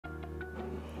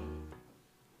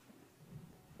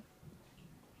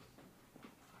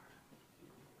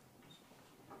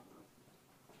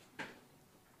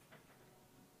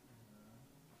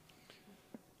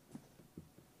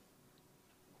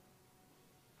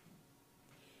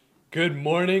Good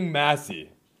morning,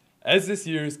 Massey. As this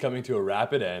year is coming to a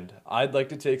rapid end, I'd like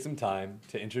to take some time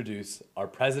to introduce our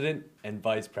president and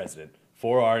vice president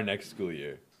for our next school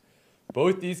year.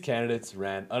 Both these candidates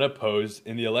ran unopposed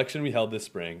in the election we held this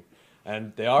spring,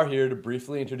 and they are here to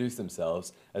briefly introduce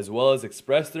themselves as well as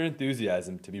express their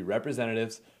enthusiasm to be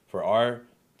representatives for our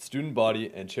student body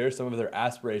and share some of their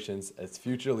aspirations as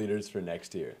future leaders for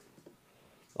next year.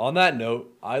 On that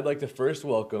note, I'd like to first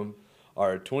welcome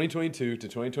our 2022 to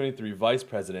 2023 Vice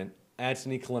President,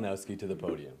 Anthony Kalinowski, to the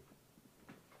podium.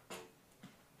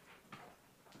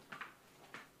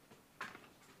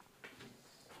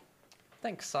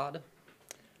 Thanks, Saad.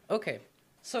 Okay,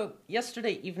 so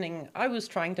yesterday evening I was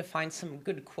trying to find some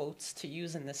good quotes to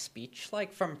use in this speech,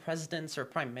 like from presidents or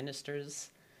prime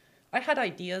ministers. I had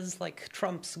ideas like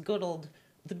Trump's good old,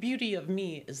 "The beauty of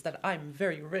me is that I'm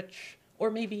very rich," or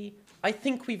maybe, "I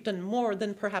think we've done more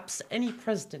than perhaps any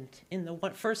president in the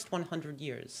first 100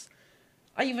 years.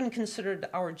 I even considered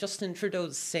our Justin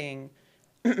Trudeau's saying,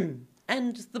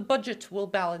 "And the budget will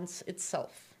balance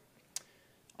itself."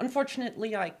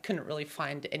 Unfortunately, I couldn't really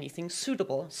find anything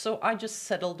suitable, so I just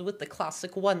settled with the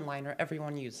classic one-liner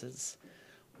everyone uses.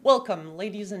 Welcome,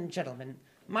 ladies and gentlemen.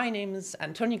 My name is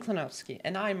Antoni Klanowski,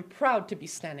 and I am proud to be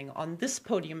standing on this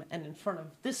podium and in front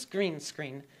of this green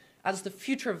screen as the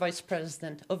future vice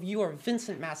president of your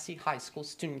Vincent Massey High School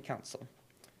Student Council.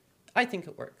 I think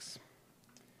it works.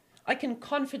 I can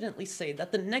confidently say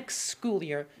that the next school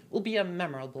year will be a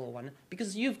memorable one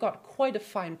because you've got quite a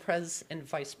fine pres and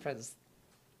vice pres.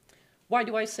 Why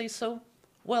do I say so?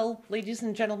 Well, ladies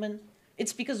and gentlemen,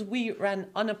 it's because we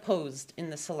ran unopposed in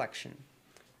this election.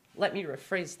 Let me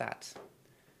rephrase that.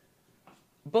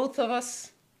 Both of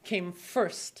us came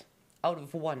first out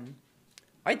of one.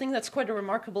 I think that's quite a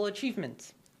remarkable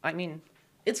achievement. I mean,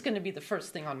 it's going to be the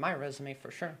first thing on my resume for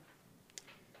sure.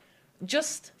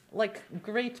 Just like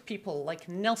great people like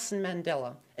Nelson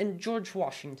Mandela and George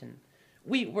Washington,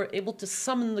 we were able to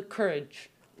summon the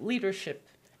courage, leadership,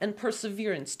 and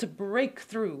perseverance to break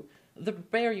through the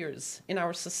barriers in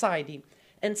our society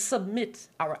and submit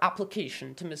our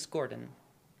application to Miss Gordon.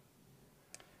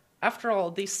 After all,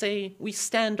 they say we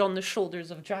stand on the shoulders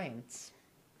of giants.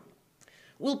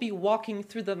 We'll be walking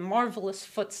through the marvelous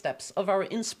footsteps of our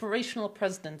inspirational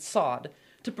president, Saad,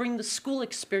 to bring the school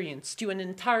experience to an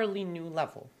entirely new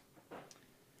level.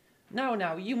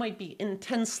 Now, you might be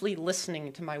intensely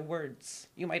listening to my words.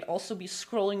 You might also be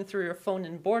scrolling through your phone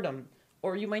in boredom,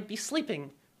 or you might be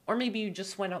sleeping, or maybe you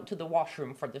just went out to the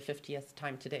washroom for the 50th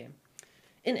time today.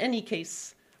 In any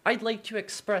case, I'd like to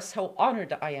express how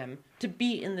honored I am to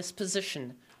be in this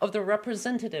position of the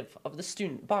representative of the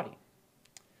student body.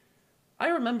 I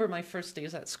remember my first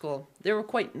days at school. They were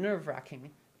quite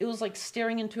nerve-wracking. It was like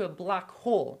staring into a black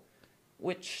hole,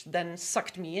 which then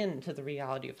sucked me into the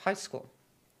reality of high school.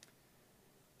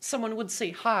 Someone would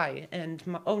say hi,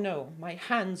 and oh no, my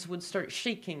hands would start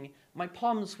shaking, my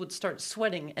palms would start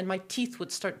sweating, and my teeth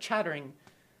would start chattering.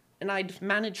 And I'd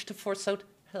manage to force out,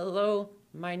 "Hello,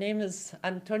 my name is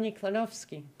Antoni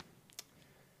Klanowski."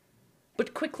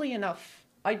 But quickly enough,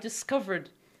 I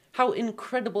discovered how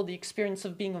incredible the experience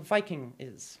of being a Viking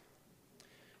is.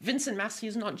 Vincent Massey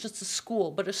is not just a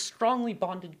school, but a strongly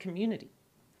bonded community.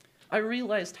 I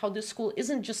realized how this school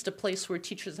isn't just a place where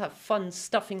teachers have fun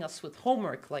stuffing us with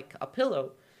homework like a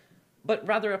pillow, but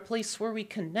rather a place where we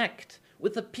connect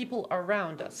with the people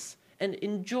around us and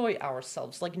enjoy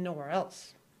ourselves like nowhere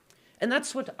else. And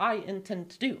that's what I intend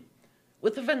to do,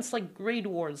 with events like grade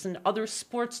wars and other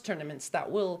sports tournaments that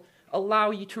will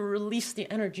allow you to release the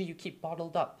energy you keep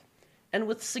bottled up, and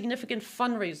with significant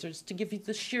fundraisers to give you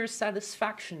the sheer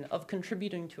satisfaction of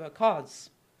contributing to a cause.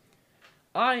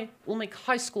 I will make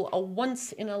high school a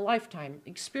once-in-a-lifetime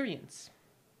experience.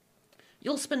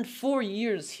 You'll spend 4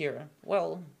 years here,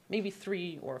 well, maybe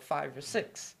 3 or 5 or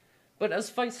 6, but as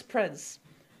vice pres,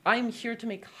 I'm here to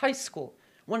make high school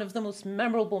one of the most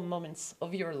memorable moments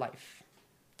of your life.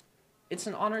 It's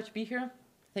an honor to be here.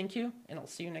 Thank you, and I'll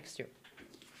see you next year.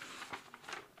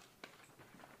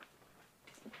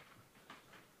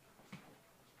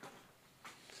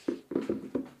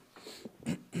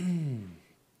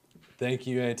 Thank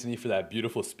you, Anthony, for that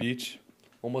beautiful speech.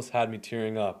 Almost had me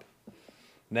tearing up.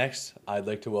 Next, I'd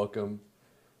like to welcome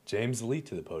James Lee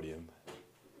to the podium.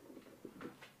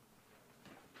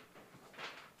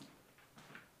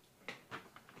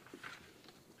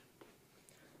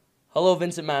 Hello,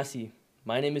 Vincent Massey.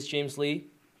 My name is James Lee,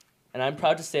 and I'm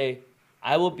proud to say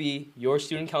I will be your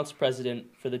student council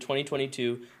president for the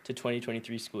 2022 to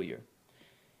 2023 school year.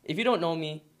 If you don't know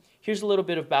me, here's a little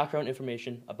bit of background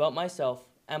information about myself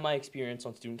and my experience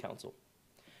on student council.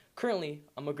 Currently,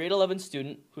 I'm a grade 11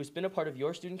 student who's been a part of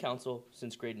your student council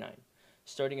since grade 9,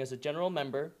 starting as a general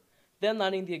member, then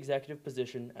landing the executive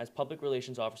position as public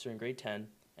relations officer in grade 10,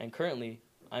 and currently,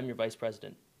 I'm your vice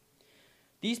president.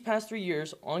 These past 3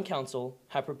 years on council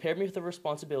have prepared me for the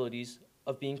responsibilities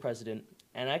of being president,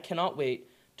 and I cannot wait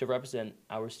to represent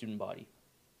our student body.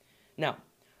 Now,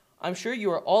 I'm sure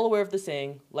you are all aware of the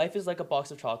saying, life is like a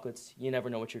box of chocolates, you never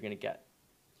know what you're going to get.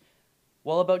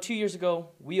 Well, about 2 years ago,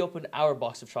 we opened our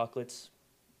box of chocolates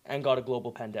and got a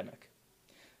global pandemic.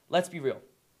 Let's be real.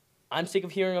 I'm sick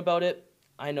of hearing about it.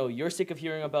 I know you're sick of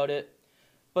hearing about it.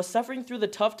 But suffering through the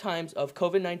tough times of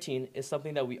COVID-19 is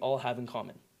something that we all have in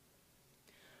common.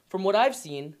 From what I've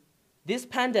seen, this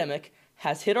pandemic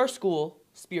has hit our school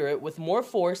spirit with more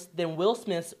force than Will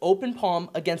Smith's open palm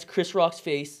against Chris Rock's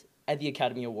face at the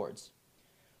Academy Awards.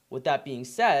 With that being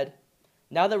said,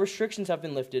 now that restrictions have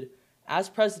been lifted, as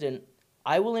president,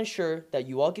 I will ensure that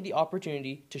you all get the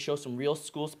opportunity to show some real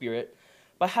school spirit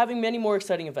by having many more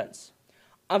exciting events.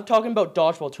 I'm talking about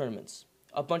dodgeball tournaments,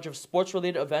 a bunch of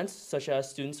sports-related events such as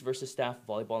students versus staff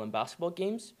volleyball and basketball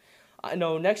games. I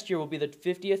know next year will be the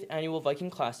 50th annual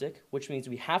Viking Classic, which means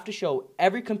we have to show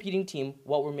every competing team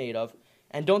what we're made of,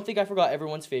 and don't think I forgot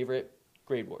everyone's favorite,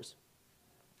 grade wars.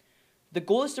 The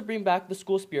goal is to bring back the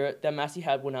school spirit that Massey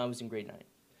had when I was in grade 9.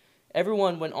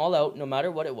 Everyone went all out no matter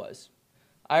what it was.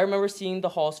 I remember seeing the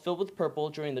halls filled with purple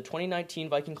during the 2019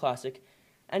 Viking Classic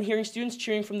and hearing students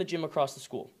cheering from the gym across the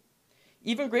school.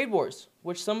 Even grade wars,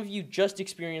 which some of you just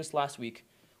experienced last week,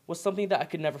 was something that I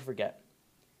could never forget.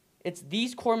 It's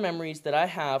these core memories that I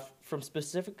have from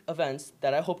specific events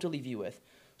that I hope to leave you with,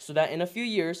 so that in a few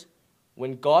years,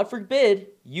 when God forbid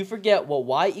you forget what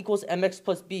y equals mx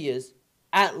plus b is,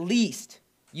 at least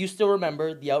you still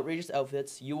remember the outrageous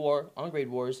outfits you wore on grade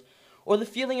wars, or the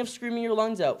feeling of screaming your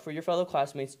lungs out for your fellow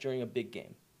classmates during a big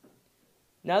game.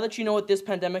 Now that you know what this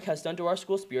pandemic has done to our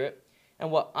school spirit, and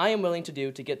what I am willing to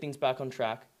do to get things back on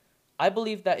track, I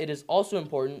believe that it is also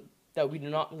important that we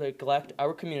do not neglect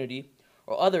our community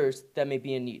or others that may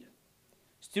be in need.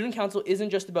 Student Council isn't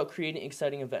just about creating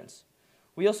exciting events.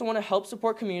 We also want to help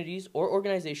support communities or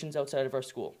organizations outside of our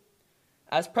school.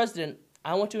 As president,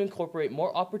 I want to incorporate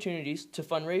more opportunities to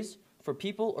fundraise for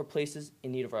people or places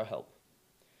in need of our help.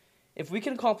 If we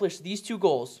can accomplish these two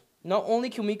goals, not only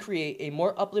can we create a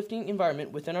more uplifting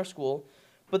environment within our school,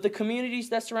 but the communities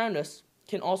that surround us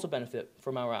can also benefit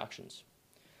from our actions.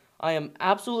 I am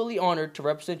absolutely honored to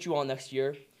represent you all next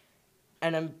year,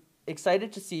 and I'm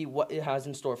excited to see what it has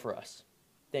in store for us.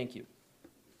 Thank you.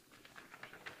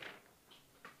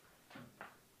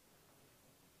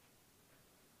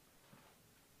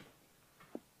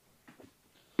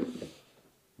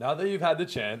 Now that you've had the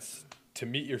chance to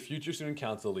meet your future student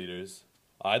council leaders,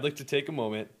 I'd like to take a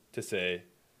moment to say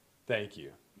thank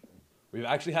you. We've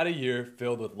actually had a year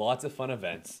filled with lots of fun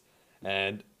events,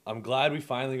 and I'm glad we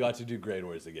finally got to do grade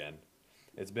wars again.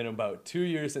 It's been about 2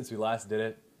 years since we last did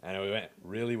it, and it went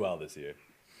really well this year.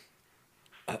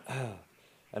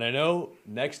 And I know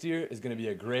next year is going to be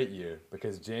a great year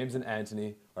because James and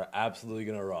Anthony are absolutely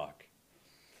going to rock.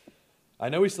 I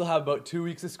know we still have about 2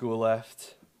 weeks of school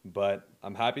left, but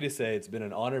I'm happy to say it's been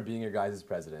an honor being your guys'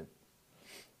 president.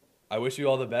 I wish you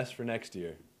all the best for next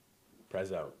year.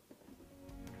 Prez out.